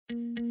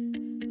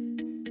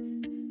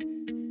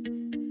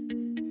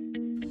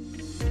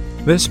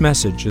This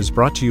message is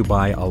brought to you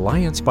by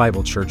Alliance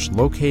Bible Church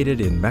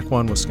located in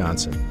Mequon,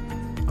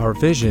 Wisconsin. Our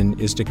vision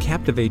is to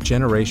captivate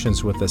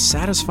generations with the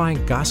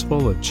satisfying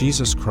gospel of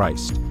Jesus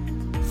Christ.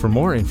 For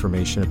more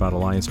information about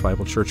Alliance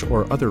Bible Church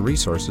or other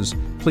resources,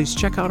 please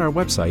check out our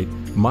website,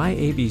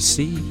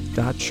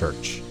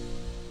 myabc.church.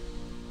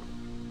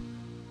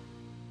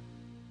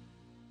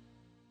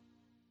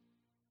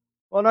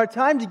 Well, in our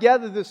time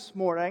together this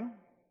morning,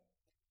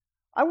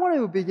 I want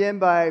to begin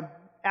by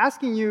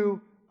asking you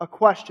a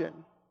question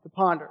to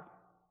ponder.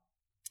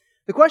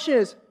 The question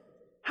is,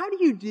 how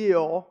do you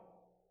deal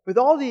with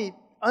all the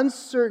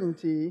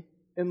uncertainty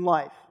in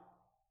life?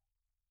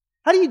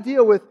 How do you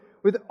deal with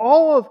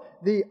all of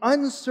the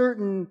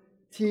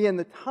uncertainty in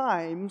the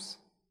times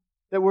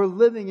that we're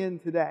living in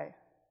today?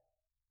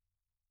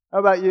 How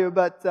about you?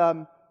 But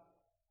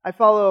I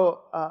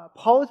follow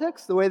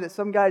politics the way that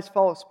some guys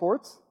follow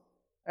sports,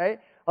 right?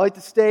 I like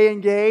to stay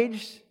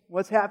engaged,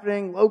 what's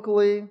happening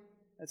locally,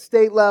 at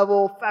state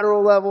level,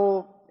 federal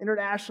level,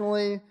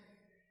 internationally.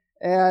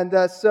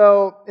 And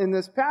so in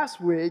this past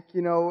week,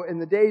 in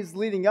the days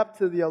leading up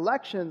to the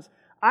elections,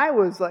 I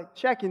was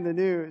checking the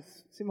news,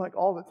 seemed like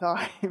all the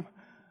time,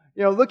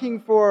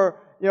 looking for,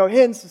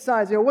 hints,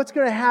 signs, what's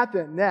going to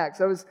happen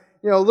next. I was,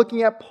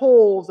 looking at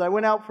polls. I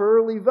went out for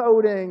early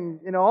voting,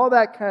 all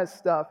that kind of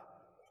stuff.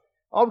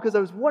 All because I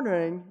was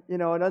wondering,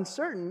 and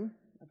uncertain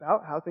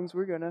about how things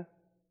were going to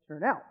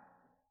turn out.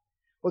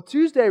 Well,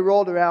 Tuesday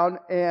rolled around,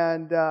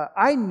 and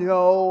I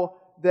know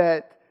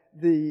that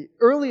the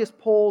earliest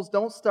polls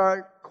don't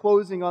start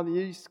closing on the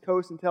East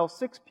Coast until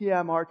 6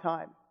 p.m. our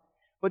time.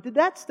 But did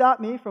that stop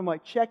me from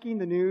checking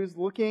the news,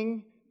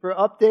 looking for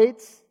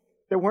updates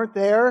that weren't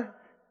there?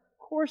 Of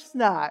course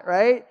not,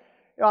 right?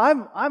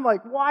 I'm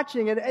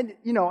watching it, and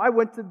I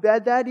went to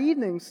bed that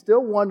evening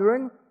still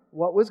wondering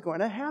what was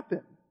going to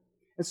happen.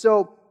 And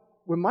so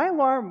when my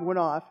alarm went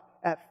off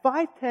at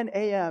 5:10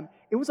 a.m.,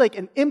 it was like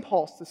an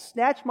impulse to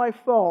snatch my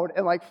phone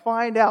and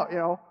find out,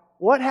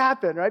 what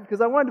happened, right?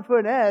 Because I wanted to put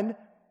an end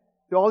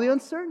to all the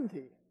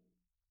uncertainty.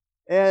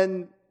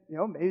 And,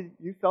 maybe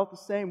you felt the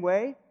same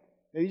way.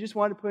 Maybe you just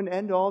wanted to put an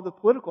end to all the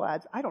political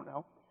ads. I don't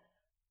know.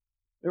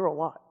 There were a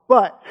lot.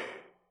 But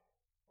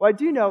what I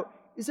do know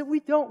is that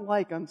we don't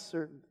like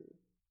uncertainty.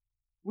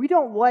 We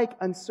don't like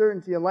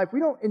uncertainty in life.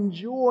 We don't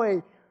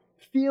enjoy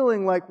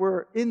feeling like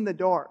we're in the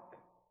dark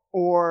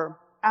or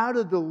out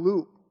of the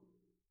loop.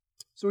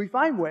 So we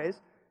find ways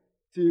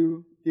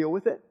to deal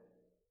with it,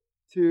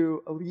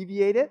 to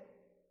alleviate it,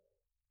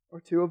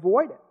 or to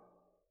avoid it,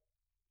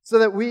 so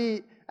that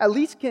we at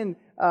least can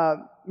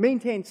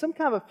maintain some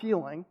kind of a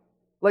feeling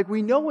like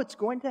we know what's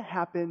going to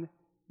happen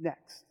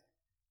next.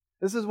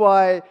 This is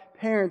why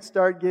parents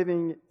start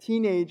giving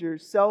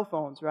teenagers cell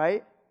phones,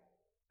 right?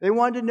 They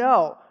wanted to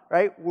know,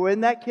 right,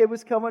 when that kid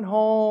was coming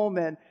home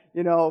and,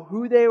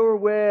 who they were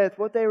with,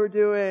 what they were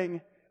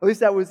doing. At least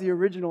that was the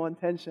original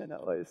intention,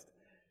 at least.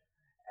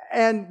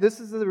 And this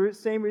is the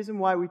same reason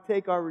why we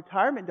take our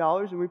retirement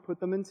dollars and we put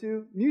them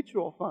into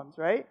mutual funds,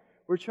 right?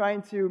 We're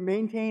trying to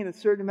maintain a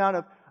certain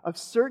amount of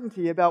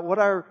certainty about what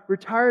our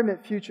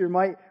retirement future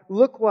might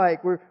look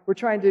like. We're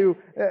trying to,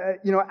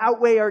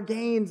 outweigh our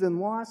gains and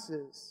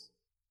losses.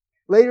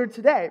 Later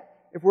today,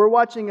 if we're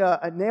watching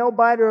a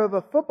nail-biter of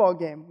a football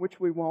game, which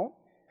we won't,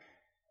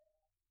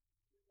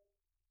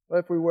 but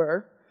if we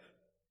were,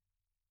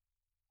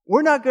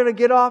 we're not going to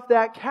get off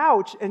that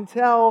couch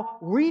until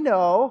we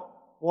know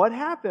what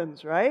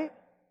happens, right?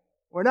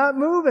 We're not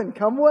moving,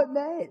 come what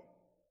may.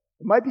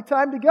 It might be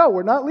time to go.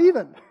 We're not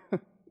leaving.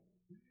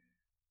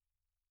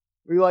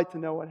 We like to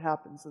know what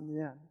happens in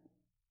the end.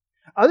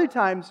 Other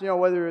times,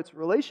 whether it's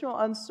relational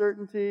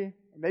uncertainty,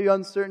 or maybe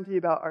uncertainty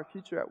about our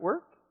future at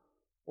work,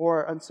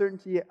 or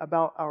uncertainty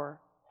about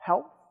our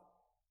health,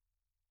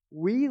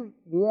 we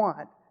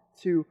want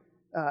to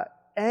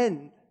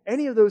end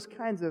any of those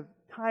kinds of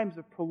times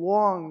of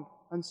prolonged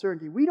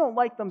uncertainty. We don't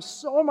like them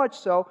so much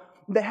so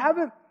that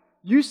haven't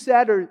you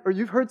said or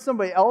you've heard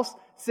somebody else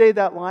say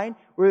that line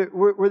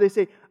where they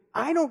say,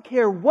 I don't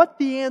care what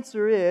the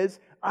answer is,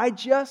 I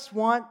just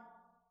want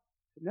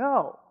to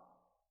know.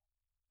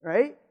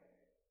 Right?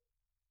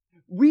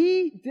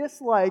 We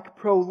dislike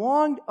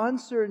prolonged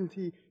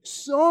uncertainty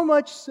so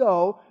much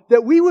so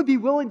that we would be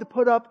willing to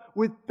put up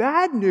with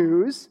bad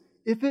news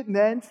if it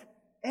meant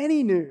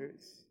any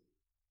news,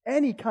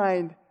 any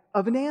kind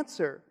of an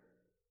answer.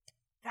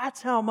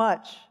 That's how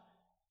much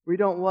we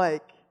don't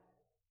like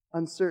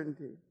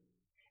uncertainty.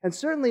 And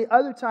certainly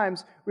other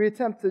times we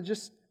attempt to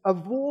just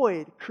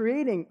avoid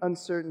creating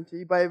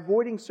uncertainty by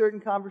avoiding certain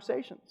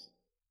conversations.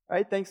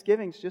 Right?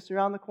 Thanksgiving's just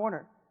around the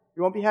corner.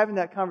 You won't be having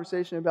that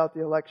conversation about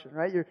the election,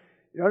 right? You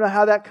don't know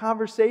how that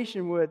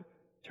conversation would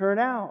turn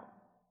out,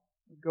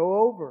 go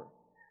over.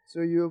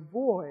 So you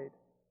avoid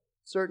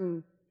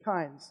certain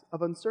kinds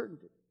of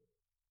uncertainty.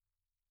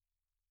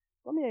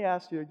 Let me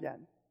ask you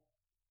again.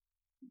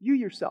 You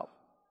yourself,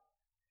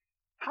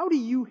 how do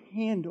you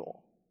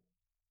handle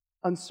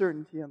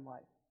uncertainty in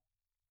life?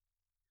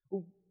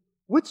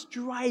 What's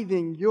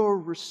driving your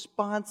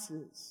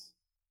responses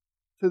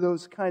to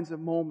those kinds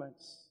of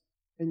moments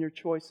and your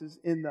choices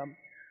in them?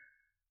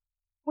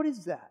 What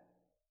is that?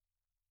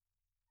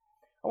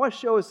 I want to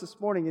show us this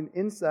morning an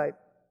insight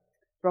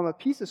from a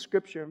piece of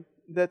Scripture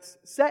that's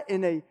set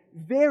in a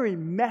very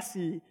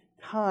messy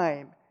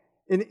time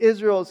in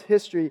Israel's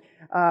history.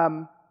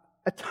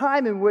 A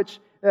time in which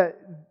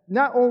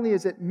not only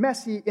is it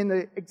messy in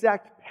the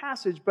exact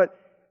passage, but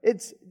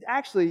it's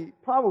actually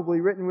probably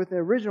written with an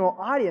original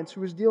audience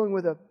who was dealing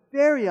with a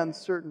very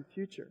uncertain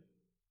future.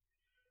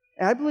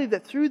 And I believe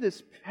that through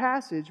this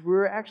passage,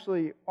 we're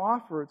actually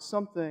offered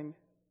something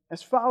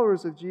as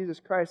followers of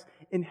Jesus Christ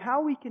in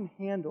how we can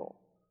handle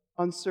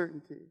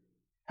uncertainty,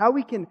 how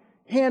we can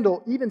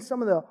handle even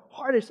some of the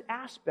hardest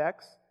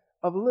aspects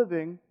of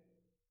living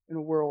in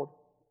a world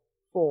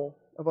full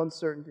of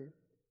uncertainty.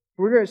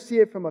 We're going to see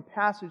it from a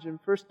passage in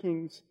 1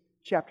 Kings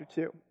chapter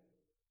 2.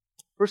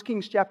 1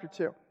 Kings chapter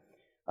 2.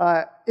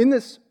 In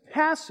this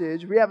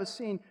passage, we have a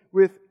scene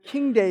with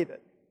King David.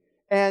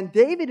 And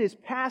David is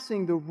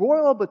passing the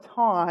royal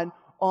baton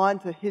on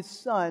to his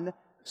son,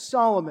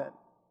 Solomon.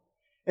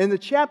 In the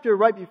chapter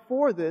right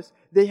before this,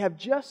 they have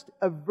just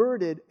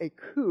averted a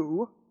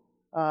coup.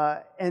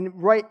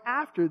 And right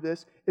after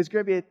this is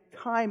going to be a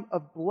time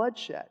of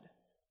bloodshed.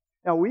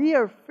 Now, we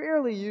are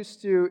fairly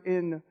used to,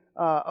 in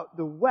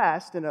the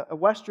West, in a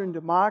Western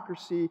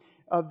democracy,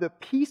 of the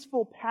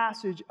peaceful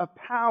passage of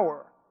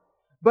power.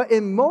 But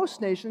in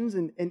most nations,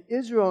 and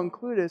Israel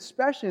included,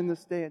 especially in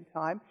this day and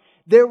time,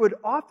 there would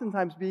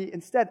oftentimes be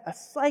instead a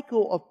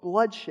cycle of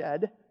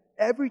bloodshed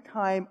every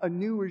time a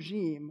new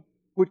regime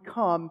would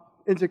come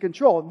into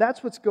control. And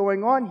that's what's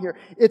going on here.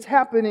 It's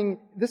happening,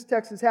 this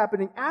text is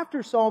happening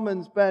after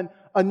Solomon's been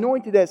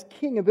anointed as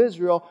king of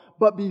Israel,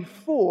 but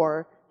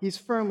before he's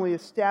firmly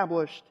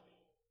established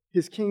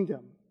his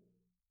kingdom.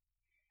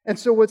 And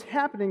so what's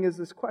happening is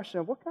this question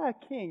of what kind of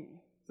king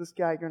is this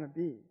guy going to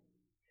be?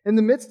 In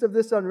the midst of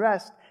this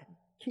unrest,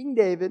 King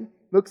David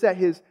looks at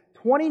his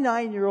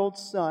 29-year-old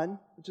son,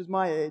 which is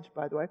my age,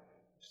 by the way,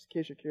 just in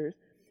case you're curious.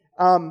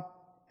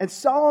 And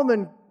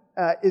Solomon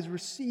is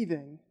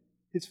receiving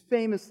his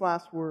famous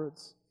last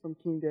words from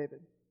King David.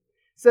 It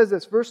says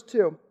this, verse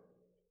 2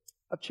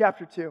 of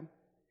chapter 2.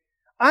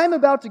 I am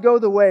about to go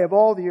the way of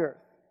all the earth.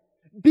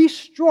 Be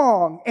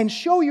strong and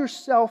show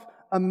yourself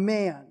a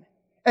man,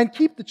 and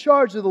keep the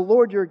charge of the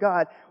Lord your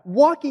God,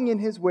 walking in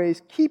His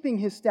ways, keeping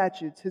His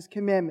statutes, His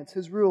commandments,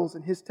 His rules,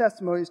 and His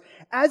testimonies,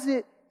 as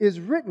it is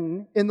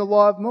written in the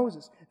law of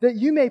Moses, that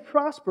you may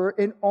prosper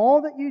in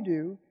all that you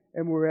do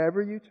and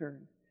wherever you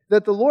turn,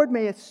 that the Lord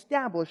may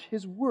establish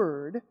His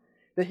word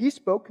that He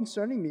spoke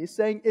concerning me,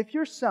 saying, if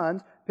your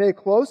sons pay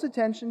close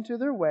attention to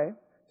their way,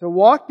 to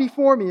walk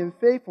before me in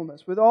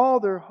faithfulness with all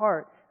their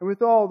heart and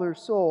with all their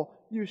soul,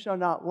 you shall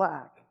not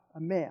lack a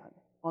man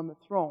on the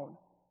throne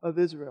of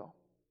Israel.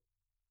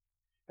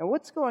 And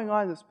what's going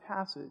on in this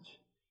passage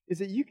is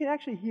that you can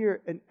actually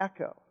hear an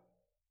echo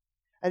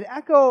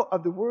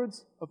of the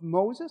words of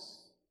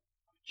Moses,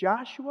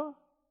 Joshua,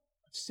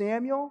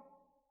 Samuel,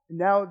 and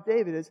now of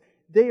David, as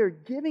they are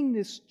giving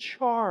this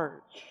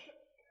charge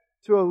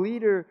to a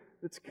leader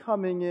that's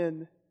coming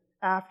in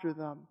after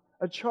them,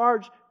 a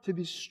charge to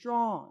be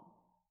strong,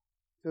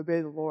 to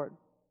obey the Lord.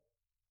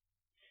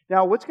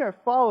 Now, what's going to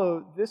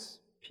follow this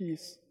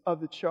piece of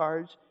the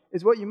charge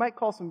is what you might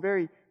call some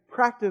very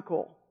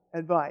practical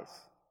advice.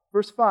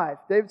 Verse 5,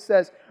 David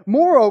says,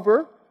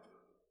 Moreover,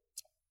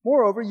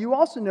 you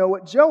also know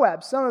what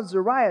Joab, son of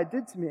Zeruiah,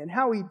 did to me, and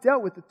how he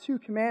dealt with the two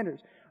commanders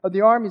of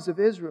the armies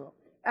of Israel,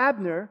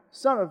 Abner,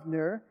 son of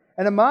Ner,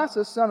 and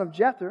Amasa, son of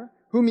Jether,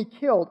 whom he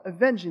killed,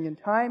 avenging in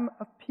time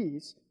of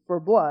peace for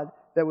blood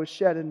that was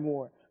shed in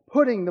war,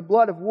 putting the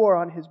blood of war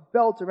on his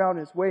belt around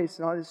his waist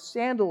and on his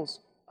sandals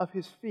of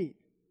his feet.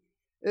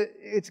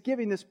 It's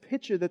giving this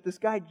picture that this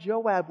guy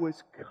Joab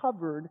was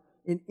covered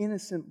in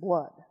innocent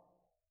blood.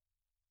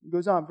 It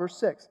goes on, verse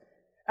 6.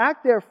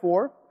 Act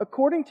therefore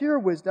according to your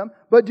wisdom,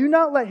 but do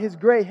not let his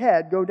gray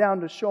head go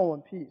down to Sheol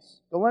in peace.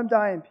 Don't let him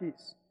die in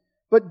peace.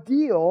 But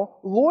deal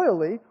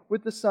loyally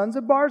with the sons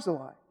of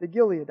Barzillai, the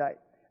Gileadite,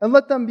 and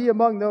let them be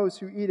among those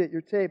who eat at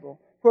your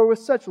table. For with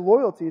such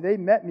loyalty they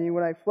met me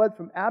when I fled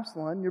from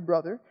Absalom, your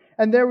brother,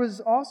 and there was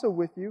also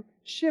with you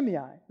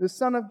Shimei, the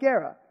son of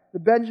Gera, the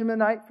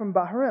Benjaminite from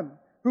Bahurim,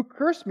 who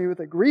cursed me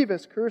with a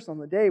grievous curse on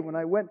the day when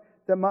I went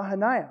to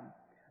Mahanaim.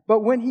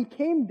 But when he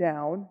came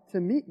down to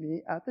meet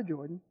me at the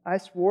Jordan, I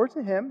swore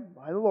to him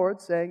by the Lord,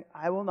 saying,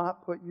 I will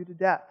not put you to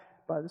death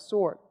by the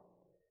sword.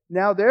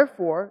 Now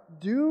therefore,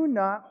 do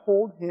not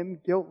hold him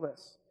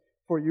guiltless.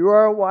 For you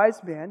are a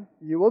wise man,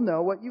 you will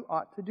know what you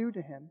ought to do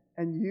to him,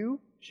 and you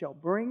shall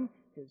bring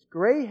his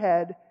gray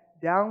head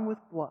down with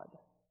blood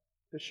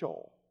to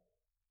Sheol.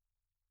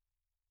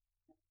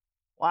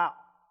 Wow.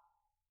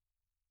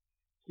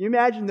 Can you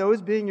imagine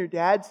those being your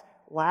dad's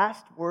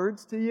last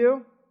words to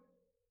you?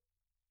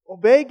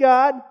 Obey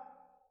God,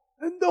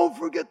 and don't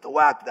forget to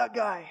whack that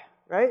guy,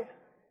 right?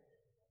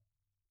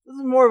 This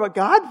is more of a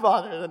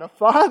godfather than a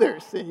father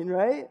scene,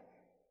 right?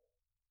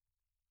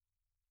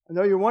 I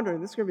know you're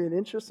wondering, this is going to be an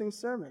interesting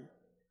sermon.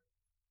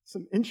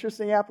 Some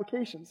interesting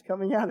applications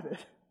coming out of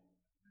it.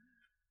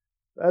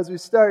 As we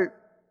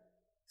start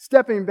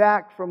stepping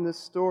back from this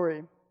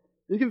story,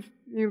 You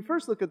can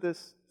first look at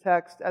this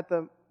text at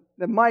the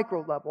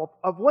micro level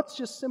of what's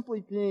just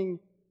simply being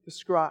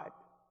described.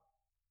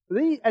 But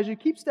then as you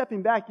keep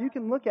stepping back, you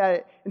can look at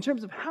it in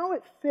terms of how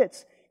it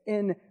fits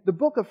in the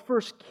book of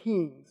 1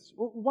 Kings.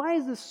 Why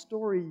is this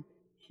story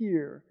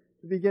here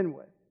to begin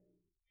with?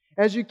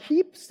 As you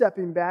keep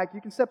stepping back,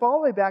 you can step all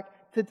the way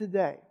back to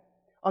today.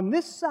 On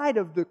this side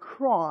of the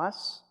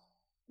cross,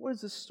 what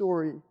does this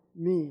story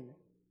mean?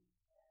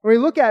 When we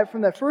look at it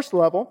from that first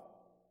level,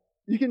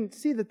 you can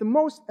see that the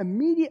most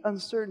immediate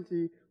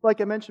uncertainty, like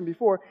I mentioned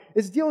before,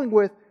 is dealing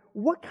with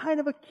what kind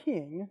of a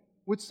king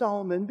would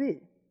Solomon be?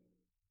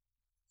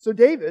 So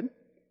David,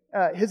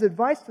 his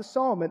advice to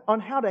Solomon on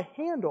how to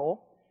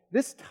handle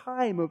this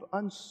time of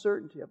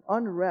uncertainty, of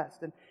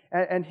unrest,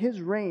 and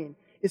his reign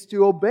is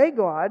to obey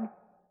God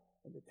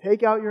and to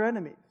take out your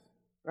enemies,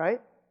 right?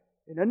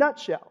 In a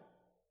nutshell.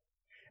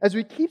 As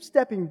we keep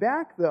stepping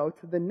back, though,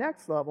 to the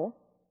next level,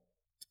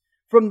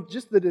 from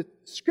just the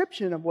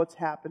description of what's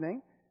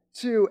happening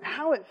to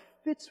how it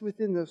fits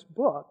within this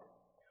book,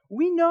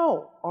 we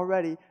know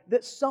already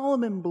that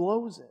Solomon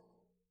blows it,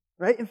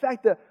 right? In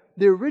fact,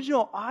 the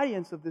original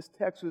audience of this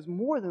text was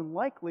more than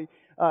likely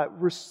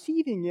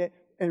receiving it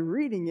and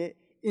reading it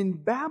in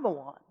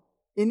Babylon,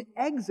 in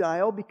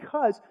exile,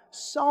 because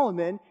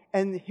Solomon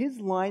and his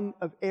line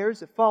of heirs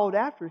that followed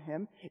after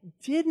him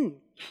didn't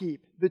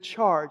keep the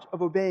charge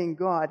of obeying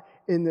God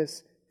in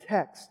this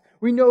text.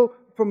 We know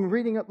from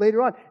reading it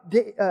later on,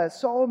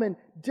 Solomon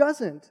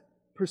doesn't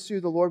pursue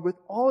the Lord with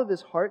all of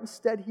his heart.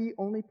 Instead, he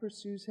only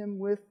pursues him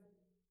with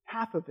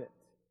half of it.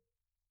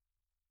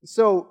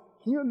 So,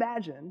 can you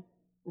imagine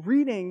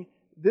reading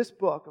this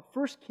book of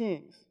 1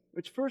 Kings,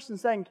 which 1 and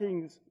 2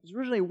 Kings was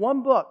originally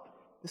one book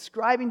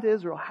describing to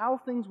Israel how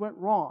things went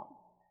wrong?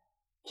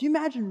 Can you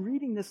imagine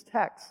reading this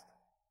text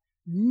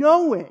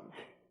knowing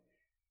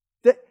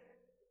that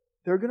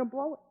they're going to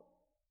blow it?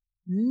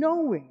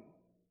 Knowing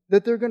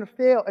that they're going to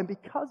fail, and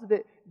because of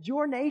it,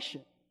 your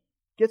nation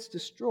gets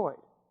destroyed.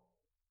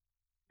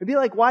 It'd be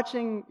like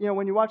watching,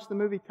 when you watch the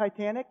movie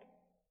Titanic,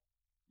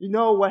 you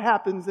know what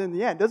happens in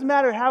the end. Doesn't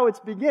matter how it's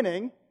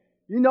beginning,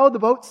 you know the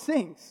boat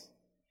sinks.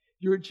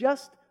 You're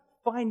just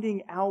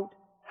finding out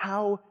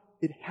how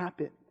it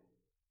happened.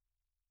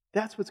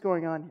 That's what's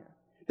going on here.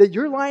 That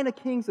your line of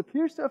kings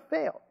appears to have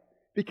failed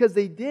because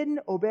they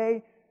didn't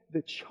obey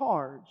the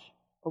charge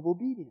of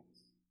obedience.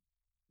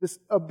 This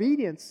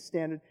obedience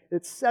standard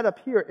that's set up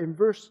here in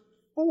verse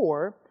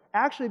 4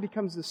 actually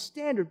becomes the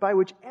standard by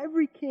which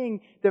every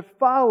king that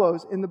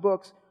follows in the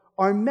books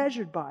are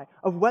measured by,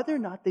 of whether or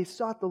not they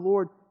sought the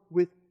Lord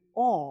with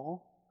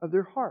all of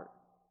their heart.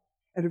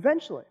 And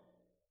eventually,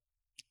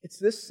 it's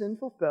this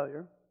sinful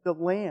failure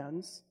that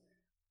lands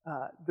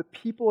the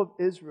people of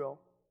Israel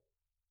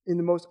in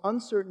the most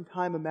uncertain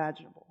time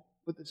imaginable,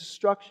 with the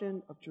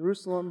destruction of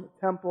Jerusalem,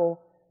 the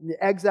temple, and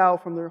the exile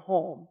from their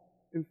home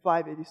in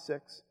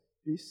 586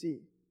 BC.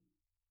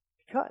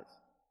 Because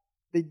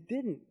they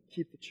didn't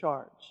keep the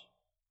charge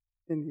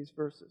in these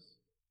verses.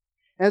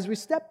 As we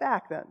step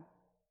back then,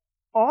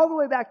 all the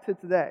way back to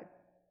today,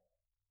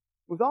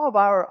 with all of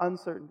our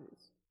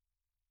uncertainties,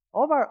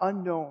 all of our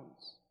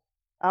unknowns,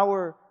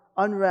 our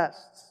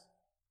unrests,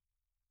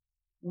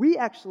 we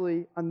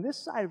actually, on this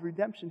side of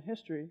redemption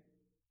history,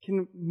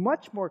 can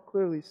much more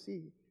clearly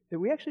see that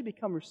we actually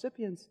become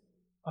recipients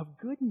of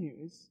good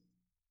news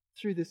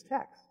through this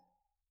text.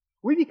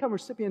 We become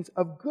recipients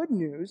of good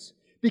news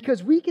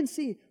because we can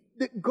see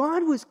that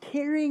God was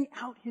carrying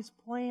out His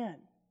plan.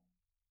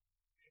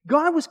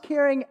 God was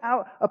carrying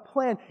out a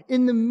plan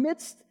in the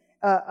midst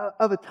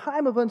of a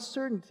time of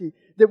uncertainty,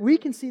 that we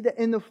can see that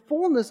in the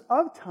fullness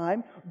of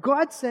time,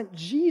 God sent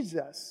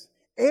Jesus,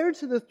 heir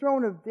to the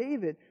throne of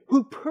David,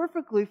 who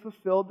perfectly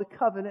fulfilled the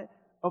covenant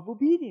of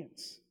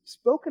obedience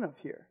spoken of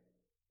here.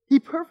 He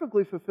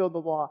perfectly fulfilled the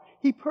law.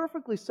 He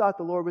perfectly sought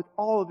the Lord with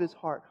all of his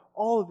heart,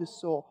 all of his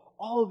soul,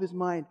 all of his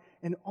mind,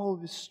 and all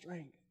of his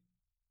strength.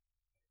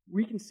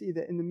 We can see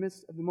that in the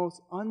midst of the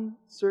most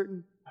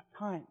uncertain of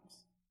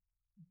times,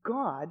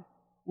 God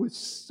was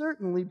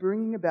certainly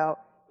bringing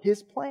about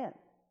His plan.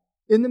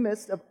 In the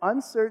midst of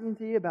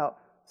uncertainty about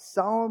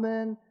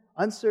Solomon,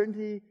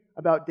 uncertainty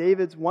about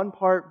David's one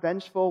part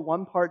vengeful,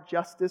 one part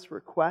justice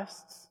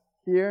requests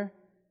here,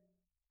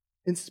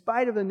 in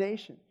spite of a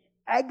nation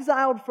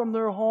exiled from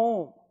their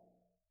home,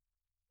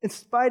 in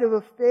spite of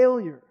a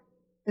failure,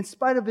 in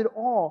spite of it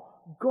all,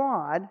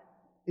 God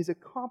is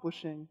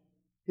accomplishing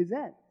His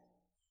end.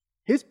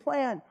 His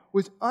plan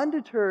was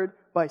undeterred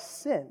by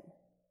sin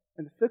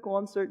and the fickle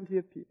uncertainty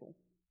of people.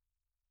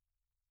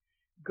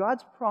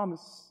 God's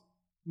promise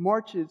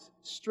marches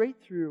straight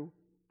through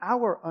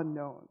our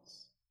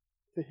unknowns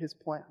to His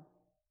plan.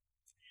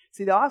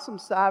 See, the awesome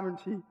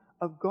sovereignty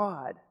of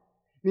God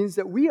means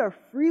that we are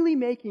freely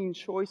making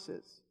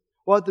choices,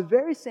 while at the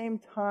very same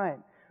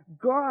time,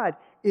 God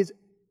is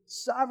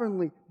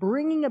sovereignly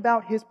bringing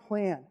about His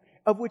plan,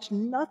 of which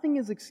nothing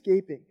is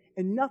escaping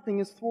and nothing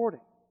is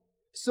thwarting.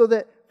 So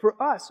that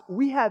for us,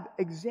 we have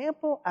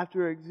example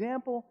after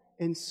example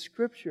in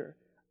Scripture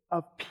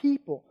of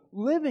people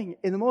living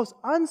in the most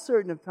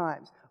uncertain of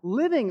times,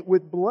 living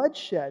with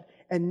bloodshed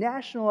and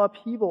national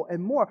upheaval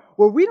and more,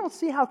 where we don't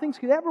see how things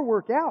could ever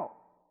work out.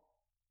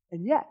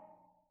 And yet,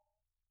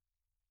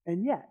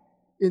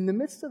 in the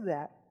midst of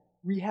that,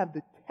 we have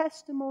the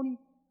testimony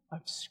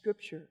of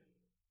Scripture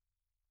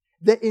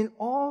that in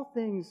all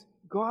things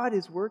God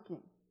is working.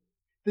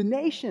 The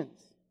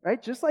nations,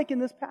 right, just like in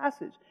this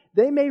passage,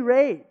 they may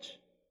rage.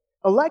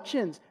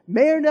 Elections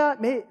may or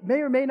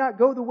may not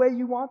go the way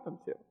you want them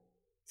to.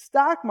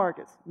 Stock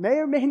markets may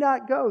or may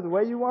not go the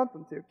way you want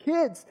them to.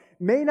 Kids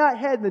may not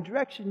head in the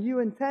direction you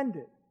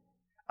intended.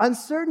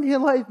 Uncertainty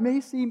in life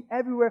may seem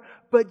everywhere,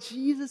 but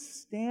Jesus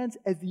stands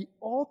as the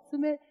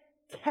ultimate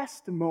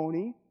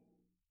testimony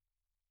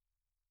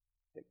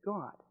that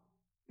God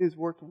is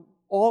working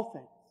all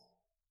things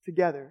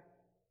together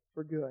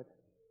for good.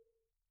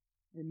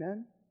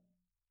 Amen?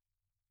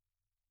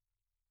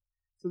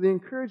 So the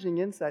encouraging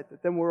insight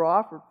that then we're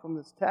offered from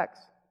this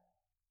text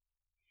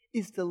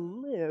is to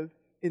live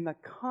in the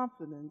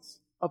confidence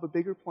of a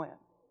bigger plan.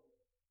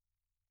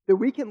 That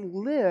we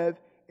can live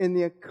in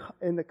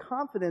the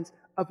confidence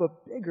of a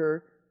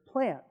bigger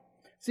plan.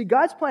 See,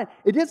 God's plan,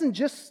 it doesn't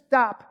just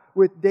stop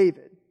with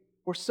David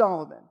or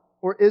Solomon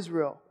or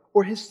Israel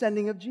or his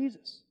sending of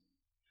Jesus.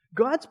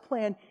 God's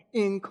plan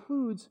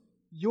includes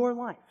your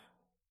life.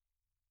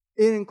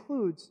 It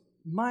includes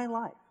my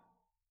life.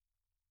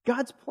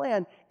 God's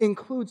plan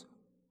includes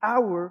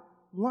our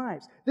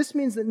lives. This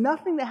means that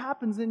nothing that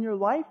happens in your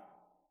life,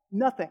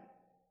 nothing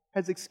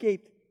has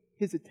escaped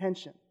His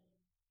attention.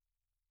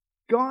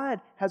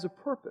 God has a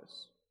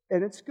purpose,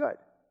 and it's good.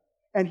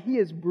 And He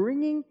is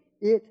bringing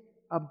it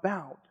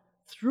about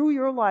through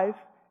your life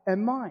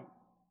and mine.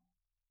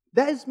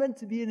 That is meant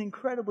to be an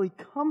incredibly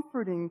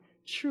comforting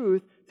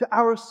truth to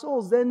our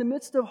souls, that in the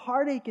midst of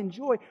heartache and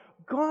joy,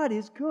 God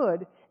is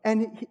good,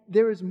 and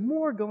there is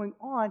more going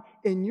on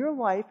in your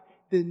life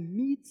than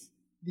meets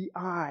the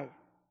eye.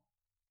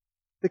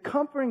 The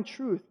comforting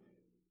truth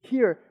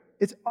here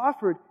is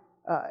offered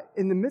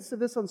in the midst of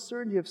this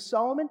uncertainty of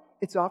Solomon.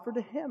 It's offered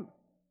to him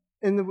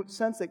in the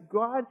sense that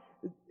God's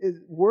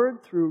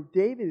word through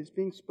David is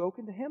being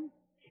spoken to him.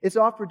 It's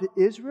offered to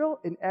Israel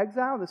in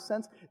exile in the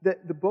sense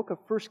that the book of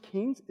 1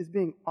 Kings is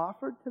being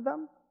offered to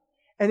them.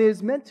 And it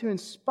is meant to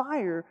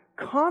inspire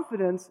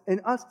confidence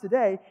in us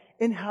today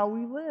in how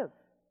we live.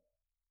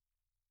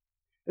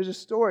 There's a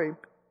story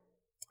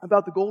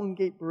about the Golden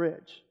Gate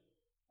Bridge.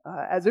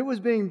 As it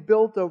was being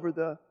built over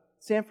the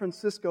San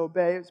Francisco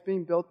Bay, it was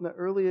being built in the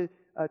early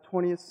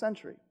 20th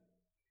century.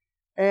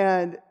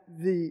 And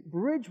the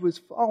bridge was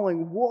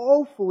falling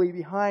woefully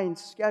behind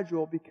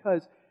schedule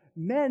because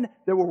men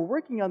that were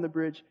working on the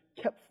bridge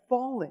kept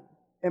falling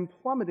and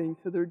plummeting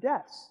to their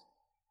deaths.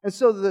 And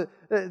so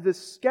the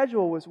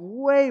schedule was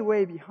way,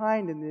 way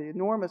behind, and the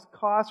enormous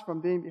cost from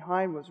being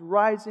behind was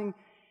rising.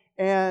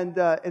 And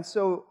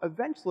so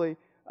eventually,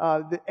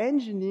 the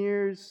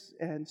engineers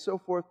and so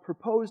forth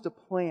proposed a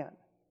plan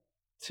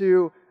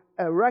to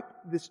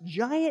erect this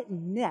giant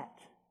net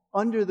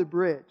under the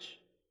bridge.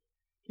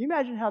 Can you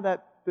imagine how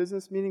that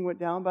business meeting went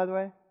down, by the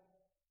way?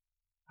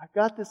 I've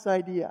got this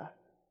idea.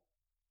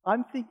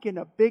 I'm thinking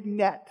a big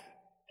net,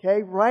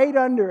 okay, right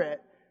under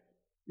it.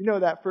 You know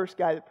that first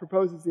guy that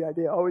proposes the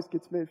idea always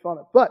gets made fun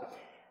of. But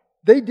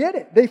they did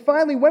it. They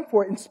finally went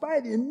for it in spite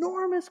of the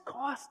enormous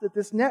cost that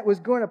this net was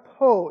going to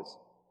pose.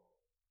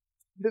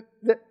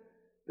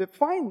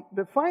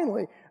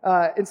 Finally,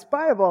 in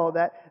spite of all of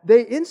that,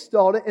 they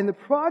installed it, and the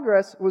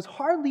progress was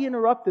hardly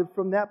interrupted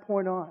from that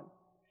point on.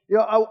 You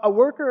know, a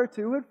worker or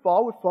two would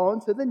fall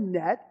into the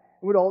net,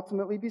 and would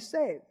ultimately be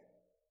saved.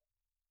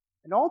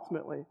 And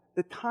ultimately,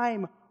 the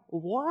time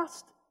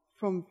lost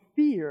from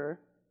fear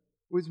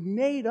was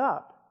made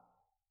up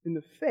in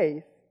the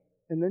faith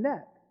in the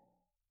net.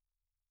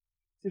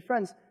 See,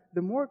 friends,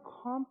 the more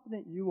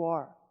confident you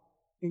are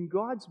in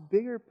God's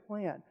bigger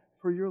plan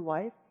for your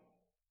life,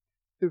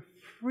 the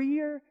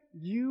freer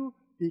you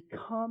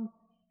become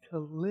to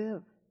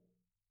live.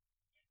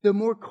 The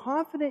more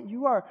confident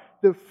you are,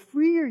 the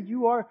freer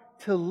you are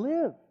to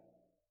live.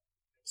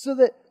 So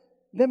that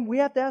then we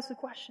have to ask the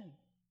question,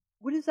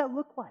 what does that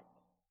look like?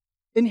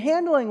 In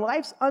handling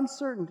life's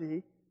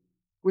uncertainty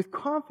with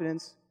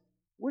confidence,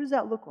 what does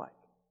that look like?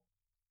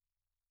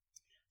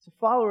 As a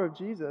follower of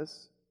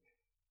Jesus,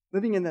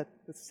 living in the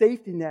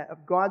safety net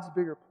of God's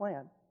bigger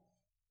plan,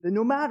 that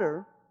no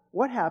matter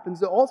what happens,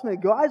 that ultimately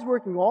God's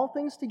working all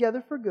things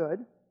together for good,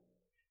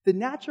 the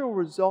natural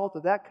result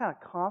of that kind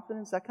of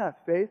confidence, that kind of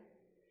faith,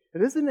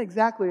 it isn't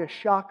exactly a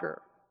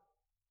shocker.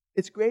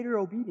 It's greater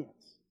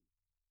obedience.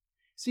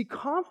 See,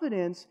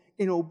 confidence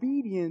and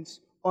obedience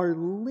are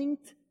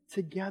linked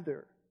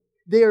together.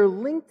 They are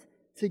linked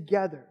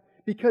together.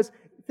 Because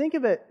think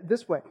of it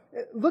this way.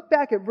 Look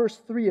back at verse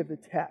 3 of the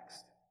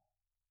text.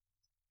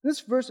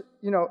 This verse,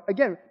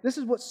 again, this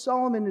is what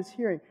Solomon is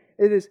hearing.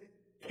 It is,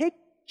 keep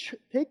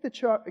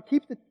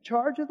the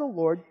charge of the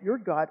Lord, your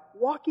God,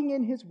 walking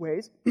in His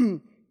ways,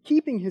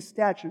 keeping His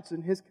statutes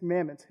and His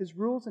commandments, His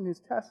rules and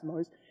His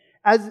testimonies,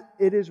 as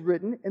it is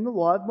written in the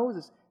law of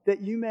Moses, that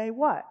you may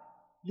what?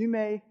 You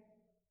may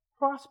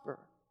prosper.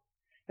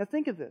 Now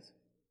think of this.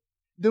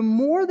 the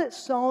more that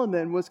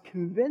Solomon was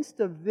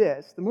convinced of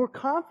this, the more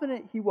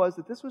confident he was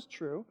that this was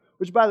true,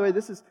 which, by the way,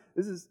 this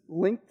is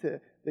linked to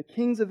the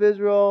kings of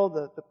Israel,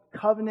 the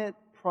covenant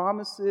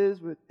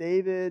promises with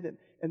David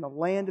and the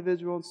land of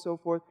Israel and so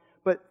forth.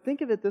 But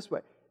think of it this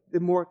way. The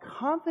more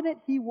confident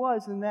he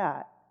was in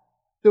that,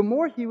 the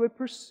more he would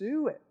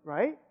pursue it,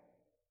 right?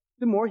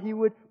 The more he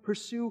would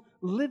pursue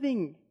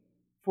living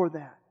for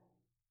that.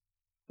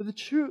 But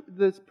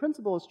this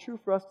principle is true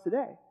for us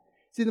today.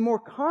 See, the more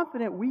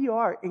confident we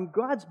are in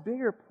God's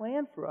bigger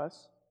plan for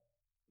us,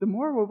 the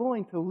more we're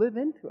willing to live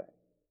into it.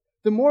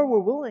 The more we're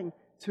willing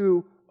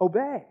to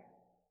obey.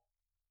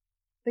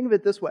 Think of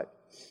it this way.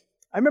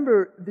 I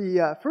remember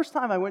the first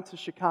time I went to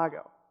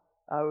Chicago.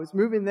 I was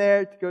moving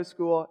there to go to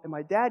school, and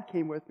my dad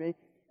came with me.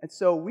 And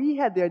so we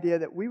had the idea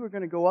that we were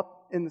going to go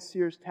up in the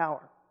Sears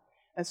Tower.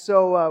 And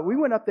so we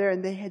went up there,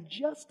 and they had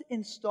just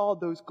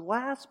installed those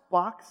glass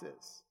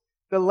boxes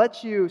that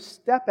let you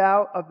step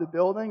out of the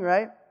building,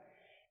 right?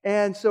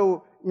 And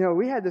so,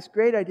 we had this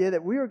great idea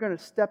that we were going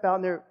to step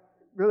out there.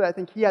 Really, I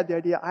think he had the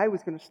idea I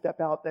was going to step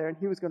out there, and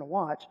he was going to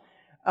watch.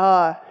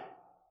 And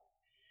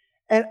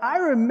I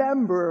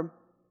remember,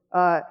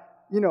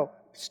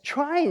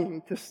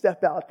 trying to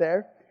step out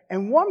there,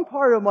 and one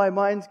part of my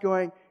mind's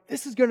going,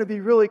 this is going to be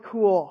really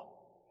cool.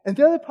 And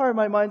the other part of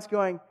my mind's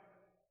going,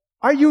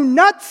 are you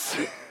nuts?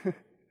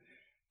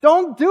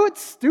 Don't do it,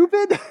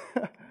 stupid.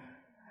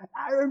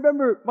 I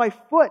remember my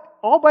foot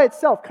all by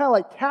itself kind of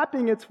like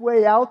tapping its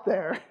way out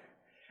there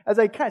as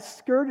I kind of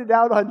skirted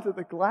out onto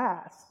the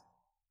glass.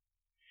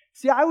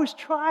 See,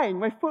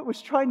 my foot was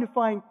trying to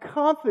find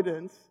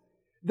confidence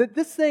that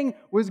this thing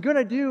was going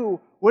to do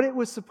what it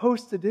was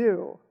supposed to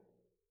do.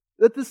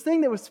 That this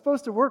thing that was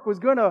supposed to work was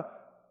going to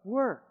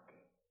work.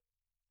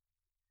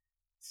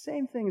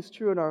 Same thing is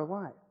true in our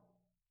life.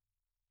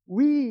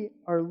 We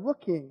are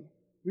looking,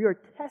 we are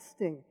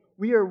testing,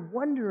 we are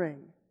wondering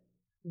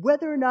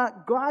whether or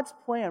not God's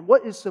plan,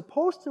 what is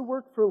supposed to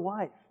work for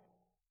life,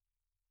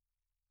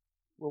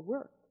 will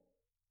work.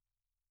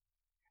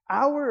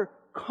 Our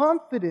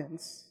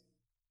confidence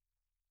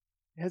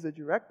has a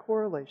direct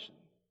correlation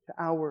to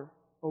our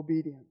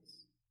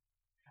obedience.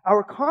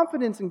 Our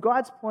confidence in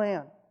God's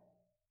plan,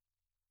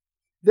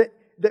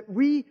 that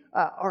we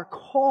are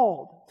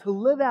called to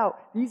live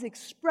out these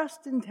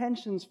expressed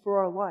intentions for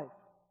our life,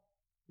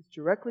 is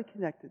directly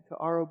connected to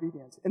our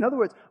obedience. In other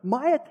words,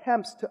 my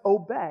attempts to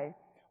obey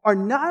are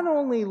not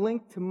only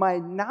linked to my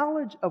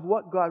knowledge of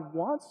what God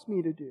wants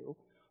me to do,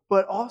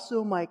 but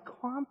also my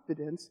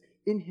confidence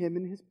in Him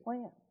and His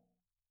plan.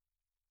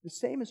 The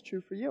same is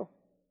true for you.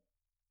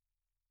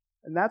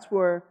 And that's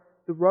where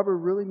the rubber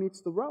really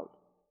meets the road.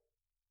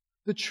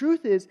 The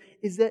truth is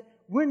that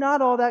we're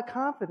not all that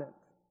confident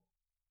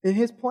in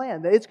His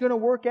plan, that it's going to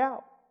work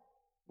out.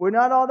 We're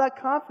not all that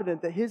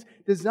confident that His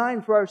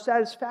design for our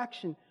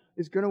satisfaction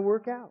is going to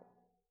work out.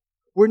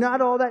 We're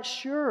not all that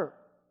sure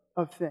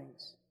of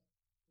things.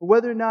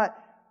 Whether or not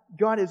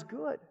God is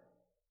good,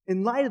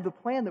 in light of the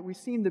plan that we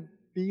seem to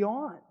be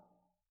on,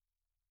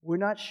 we're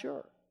not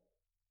sure.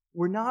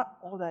 We're not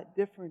all that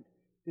different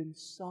than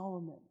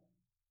Solomon,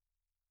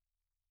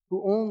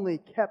 who only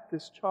kept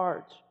this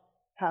charge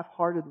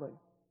half-heartedly.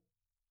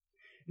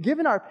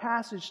 Given our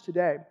passage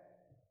today,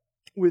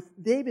 with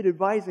David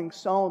advising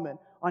Solomon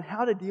on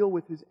how to deal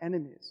with his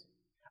enemies,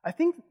 I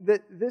think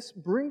that this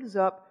brings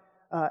up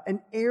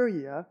an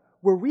area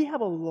where we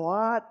have a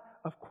lot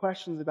of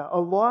questions about, a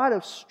lot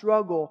of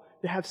struggle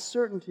to have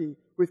certainty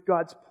with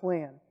God's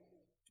plan.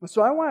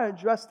 So I want to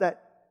address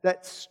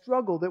that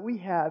struggle that we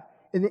have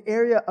in the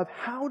area of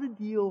how to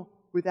deal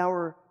with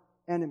our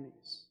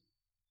enemies.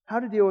 How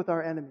to deal with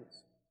our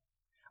enemies.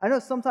 I know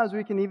sometimes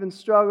we can even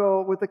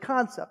struggle with the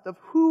concept of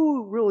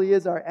who really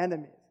is our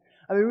enemies.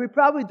 I mean, we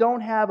probably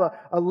don't have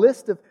a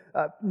list of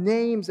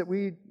names that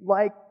we'd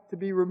like to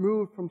be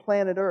removed from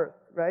planet Earth,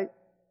 right?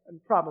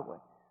 Probably,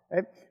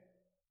 right?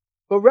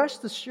 But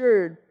rest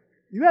assured,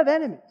 you have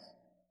enemies.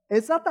 And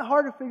it's not that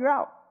hard to figure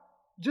out.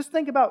 Just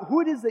think about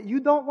who it is that you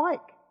don't like.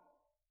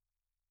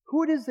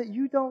 Who it is that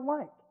you don't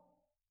like.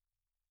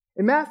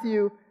 In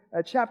Matthew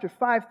chapter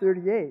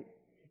 5:38,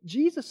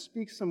 Jesus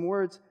speaks some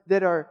words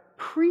that are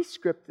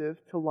prescriptive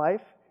to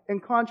life in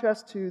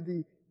contrast to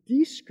the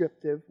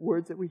descriptive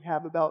words that we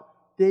have about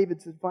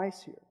David's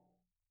advice here.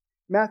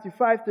 Matthew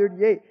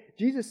 5:38,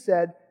 Jesus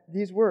said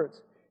these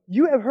words,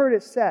 "You have heard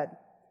it said,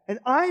 an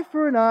eye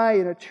for an eye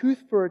and a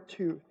tooth for a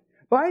tooth.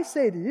 But I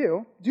say to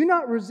you, do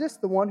not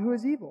resist the one who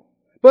is evil.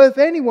 But if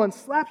anyone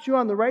slaps you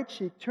on the right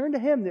cheek, turn to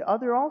him the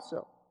other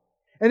also.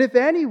 And if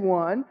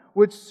anyone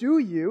would sue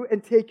you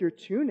and take your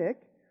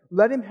tunic,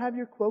 let him have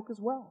your cloak as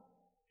well.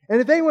 And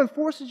if anyone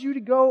forces you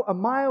to go a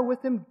mile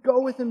with him,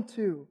 go with him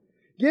too.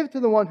 Give to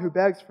the one who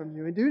begs from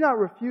you, and do not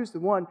refuse the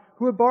one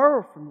who would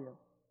borrow from you.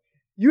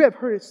 You have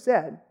heard it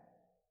said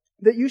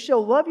that you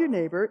shall love your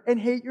neighbor and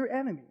hate your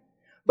enemy.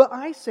 But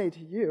I say to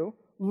you,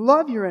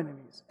 love your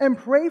enemies and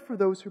pray for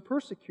those who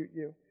persecute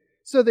you,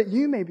 so that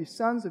you may be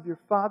sons of your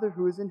Father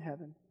who is in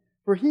heaven.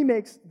 For He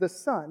makes the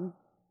sun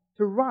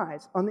to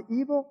rise on the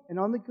evil and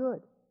on the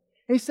good.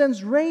 And He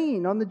sends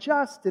rain on the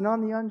just and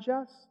on the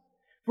unjust.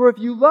 For if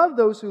you love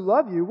those who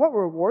love you, what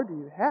reward do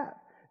you have?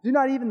 Do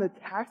not even the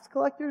tax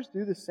collectors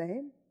do the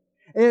same?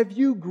 And if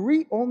you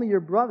greet only your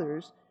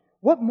brothers,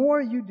 what more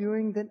are you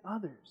doing than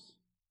others?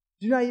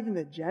 Do not even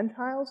the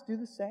Gentiles do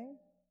the same?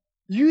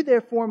 You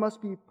therefore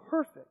must be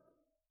perfect,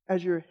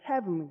 as your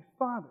heavenly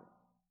Father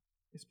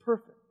is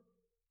perfect.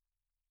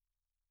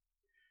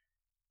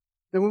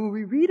 Now, when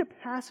we read a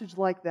passage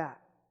like that,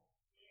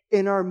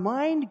 and our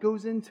mind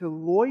goes into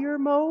lawyer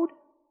mode,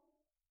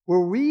 where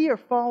we are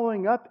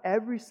following up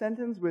every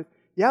sentence with,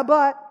 yeah,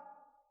 but,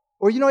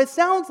 or, it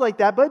sounds like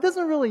that, but it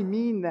doesn't really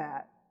mean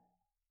that.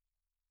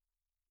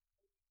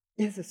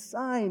 It's a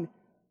sign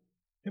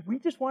that we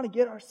just want to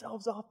get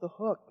ourselves off the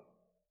hook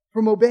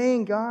from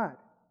obeying God.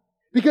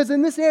 Because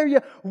in this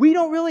area, we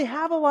don't really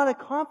have a lot of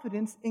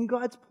confidence in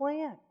God's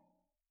plan.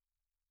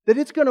 That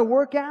it's going to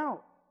work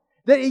out.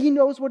 That He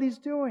knows what He's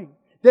doing.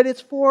 That it's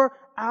for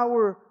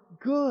our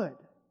good.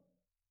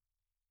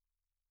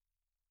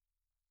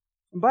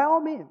 And by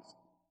all means,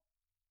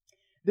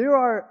 there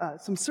are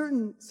some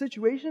certain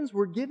situations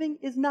where giving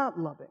is not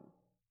loving.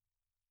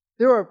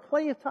 There are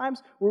plenty of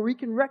times where we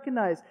can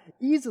recognize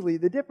easily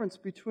the difference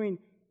between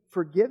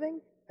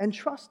forgiving and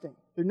trusting.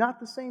 They're not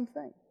the same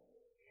thing.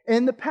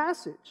 In the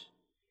passage,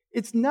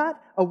 it's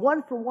not a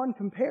one-for-one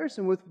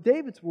comparison with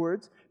David's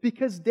words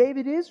because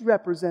David is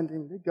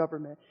representing the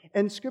government.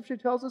 And Scripture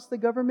tells us the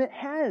government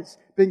has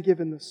been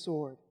given the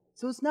sword.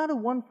 So it's not a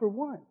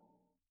one-for-one.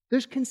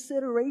 There's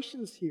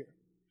considerations here.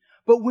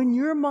 But when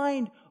your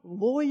mind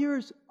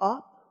lawyers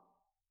up,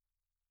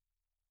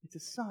 it's a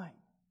sign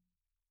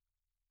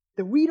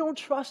that we don't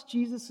trust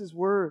Jesus'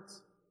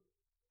 words,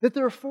 that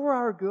they're for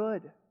our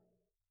good,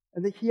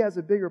 and that He has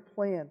a bigger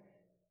plan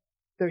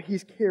that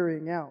He's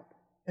carrying out,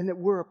 and that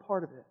we're a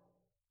part of it.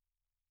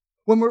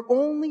 When we're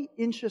only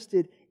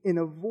interested in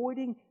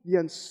avoiding the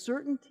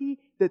uncertainty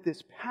that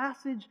this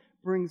passage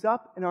brings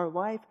up in our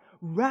life,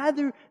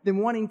 rather than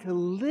wanting to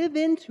live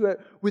into it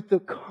with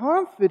the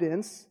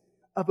confidence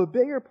of a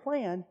bigger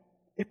plan,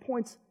 it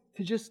points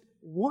to just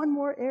one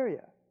more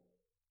area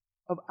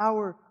of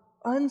our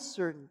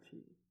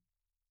uncertainty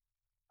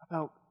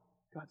about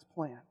God's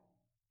plan.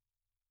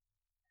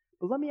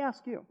 But let me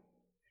ask you,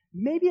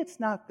 maybe it's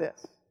not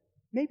this.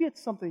 Maybe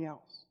it's something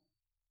else.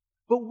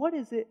 But what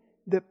is it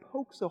that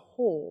pokes a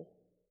hole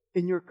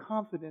in your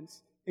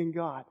confidence in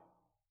God?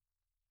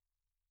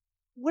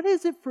 What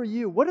is it for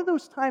you? What are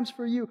those times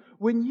for you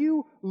when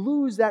you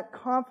lose that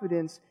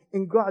confidence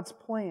in God's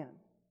plan?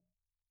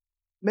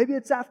 Maybe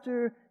it's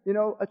after,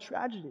 a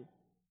tragedy.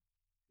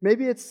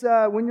 Maybe it's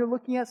when you're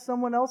looking at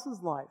someone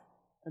else's life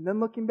and then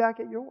looking back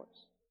at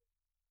yours.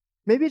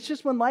 Maybe it's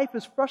just when life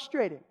is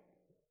frustrating.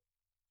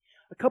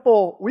 A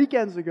couple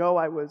weekends ago,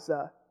 I was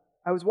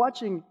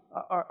watching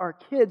our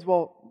kids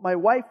while my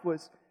wife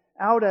was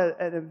out at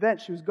an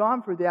event. She was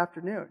gone for the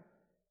afternoon.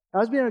 I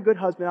was being a good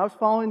husband. I was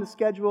following the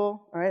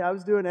schedule. All right, I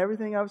was doing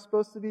everything I was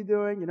supposed to be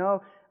doing.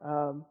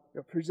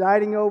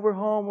 Presiding over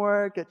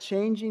homework,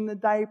 changing the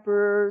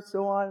diaper,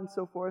 so on and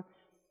so forth.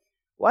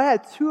 Well, I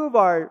had two of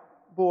our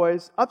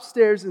boys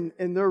upstairs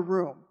in their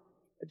room,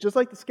 just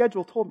like the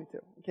schedule told me to.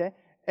 Okay,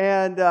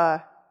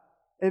 and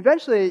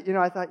eventually,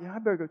 I thought, I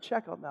better go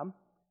check on them.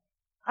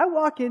 I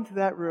walk into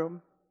that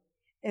room,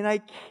 and I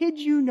kid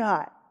you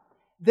not,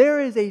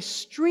 there is a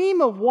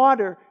stream of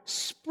water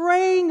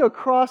spraying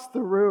across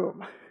the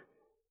room.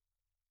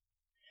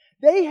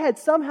 They had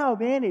somehow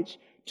managed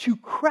to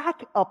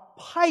crack a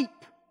pipe.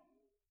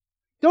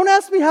 Don't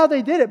ask me how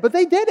they did it, but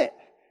they did it,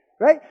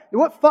 right?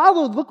 What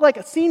followed looked like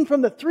a scene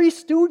from the Three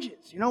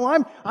Stooges.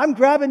 I'm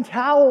grabbing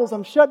towels,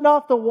 I'm shutting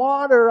off the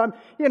water, I'm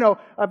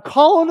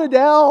calling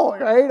Adele,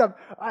 right?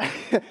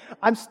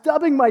 I'm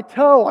stubbing my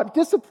toe, I'm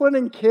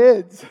disciplining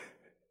kids.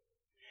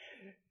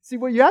 See,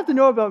 what you have to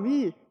know about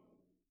me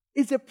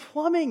is that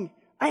plumbing,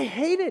 I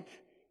hate it.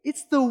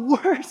 It's the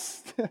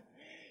worst.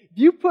 If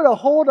you put a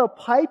hole in a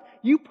pipe,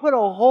 you put a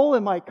hole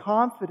in my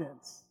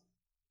confidence.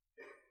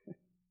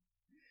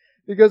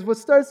 Because what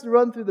starts to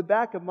run through the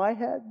back of my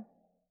head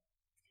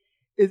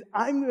is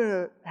I'm going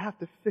to have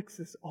to fix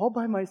this all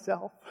by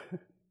myself.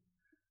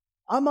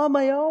 I'm on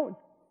my own.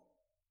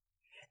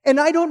 And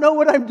I don't know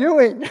what I'm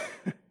doing.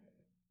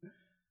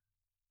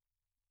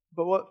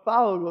 But what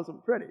followed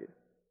wasn't pretty.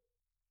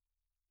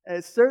 And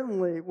it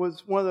certainly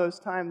was one of those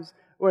times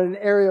when an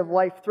area of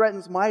life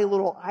threatens my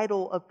little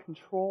idol of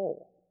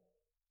control,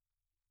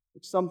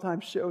 which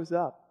sometimes shows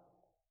up.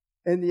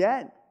 In the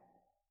end,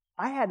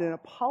 I had an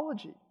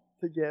apology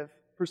to give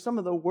for some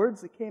of the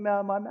words that came out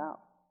of my mouth,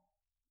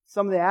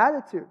 some of the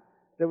attitude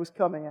that was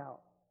coming out.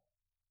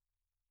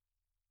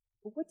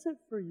 But what's it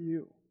for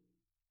you?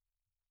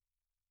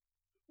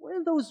 What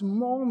are those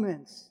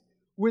moments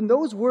when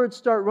those words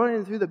start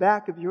running through the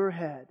back of your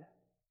head?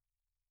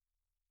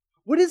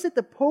 What is it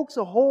that pokes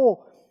a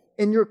hole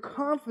in your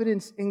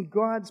confidence in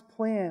God's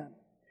plan?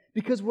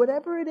 Because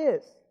whatever it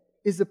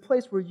is the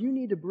place where you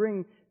need to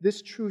bring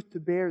this truth to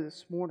bear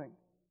this morning.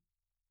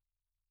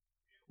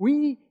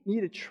 We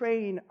need to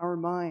train our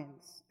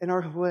minds and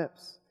our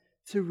lips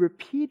to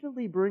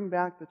repeatedly bring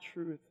back the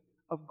truth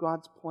of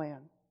God's plan,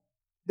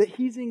 that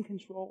He's in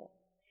control,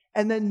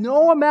 And that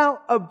no amount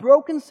of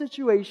broken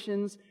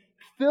situations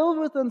filled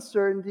with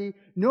uncertainty,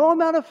 no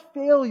amount of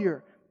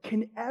failure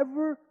can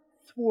ever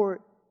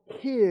thwart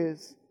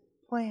His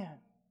plan.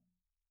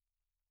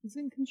 He's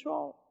in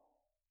control.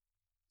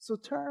 So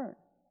turn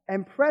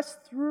and press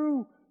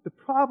through the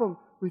problem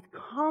with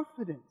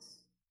confidence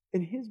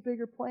in His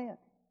bigger plan.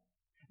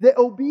 That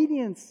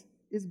obedience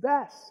is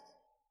best.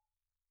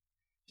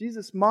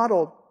 Jesus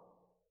modeled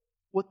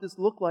what this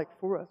looked like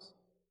for us.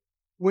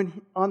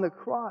 When on the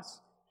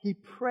cross, He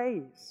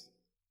prays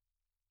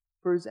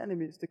for His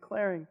enemies,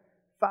 declaring,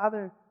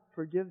 "Father,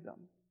 forgive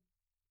them,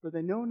 for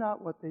they know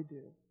not what they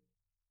do."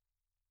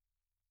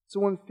 So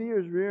when fear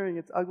is rearing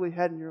its ugly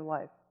head in your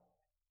life,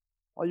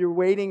 while you're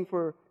waiting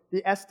for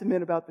the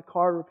estimate about the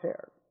car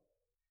repair,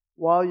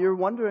 while you're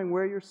wondering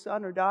where your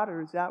son or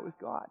daughter is at with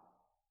God,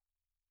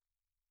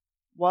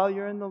 while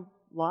you're in the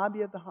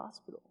lobby of the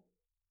hospital,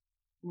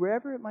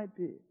 wherever it might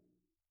be,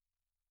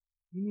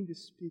 you need to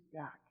speak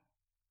back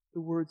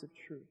the words of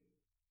truth.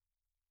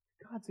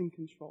 God's in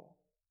control.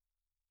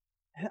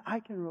 And I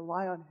can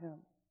rely on Him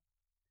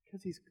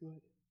because He's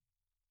good.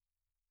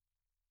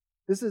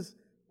 This is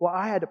what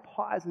I had to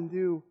pause and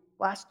do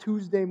last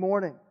Tuesday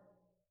morning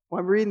when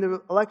I'm reading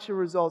the election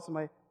results and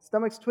my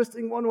stomach's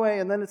twisting one way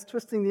and then it's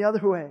twisting the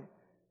other way.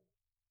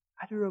 I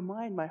had to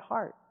remind my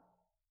heart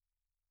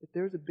that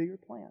there's a bigger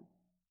plan.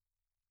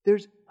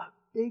 There's a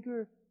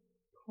bigger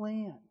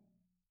plan.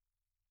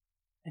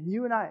 And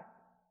you and I,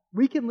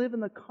 we can live in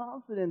the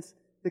confidence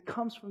that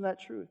comes from that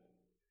truth.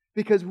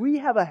 Because we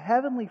have a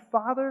heavenly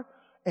Father,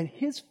 and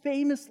His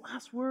famous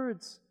last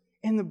words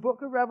in the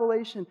book of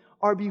Revelation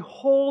are,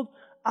 "Behold,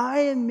 I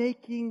am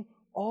making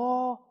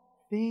all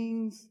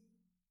things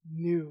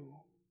new."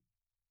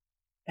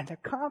 And the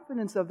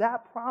confidence of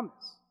that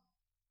promise,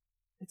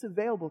 it's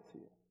available to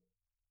you.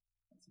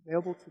 It's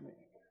available to me.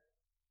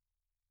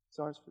 It's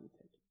ours for the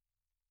taking.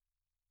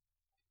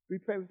 Will you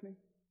pray with me?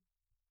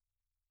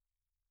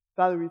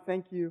 Father, we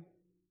thank You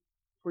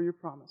for Your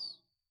promise.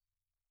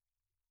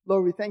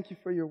 Lord, we thank You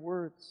for Your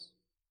words.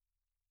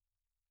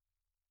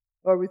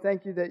 Lord, we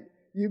thank You that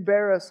You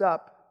bear us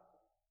up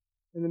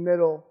in the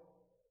middle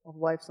of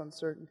life's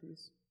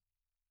uncertainties.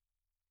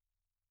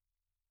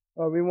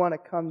 Lord, we want to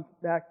come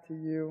back to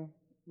You,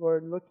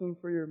 Lord, looking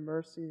for Your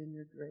mercy and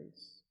Your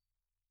grace,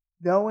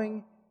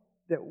 knowing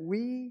that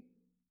we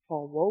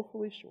fall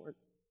woefully short,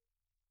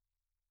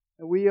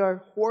 that we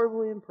are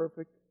horribly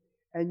imperfect,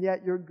 and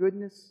yet Your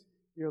goodness,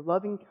 Your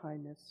loving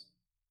kindness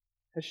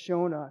has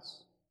shown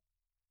us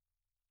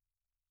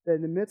that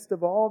in the midst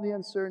of all the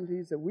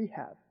uncertainties that we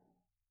have,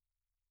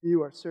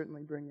 You are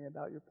certainly bringing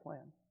about Your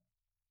plan.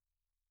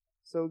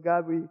 So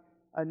God, we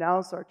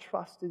announce our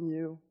trust in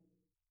You.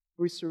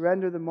 We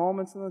surrender the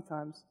moments and the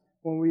times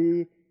when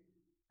we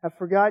have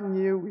forgotten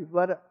You. We've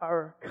let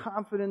our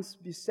confidence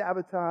be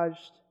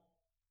sabotaged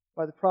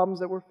by the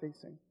problems that we're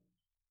facing.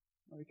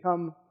 And we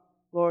come,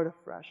 Lord,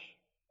 afresh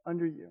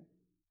under You.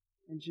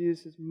 In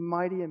Jesus'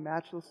 mighty and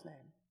matchless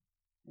name,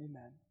 amen.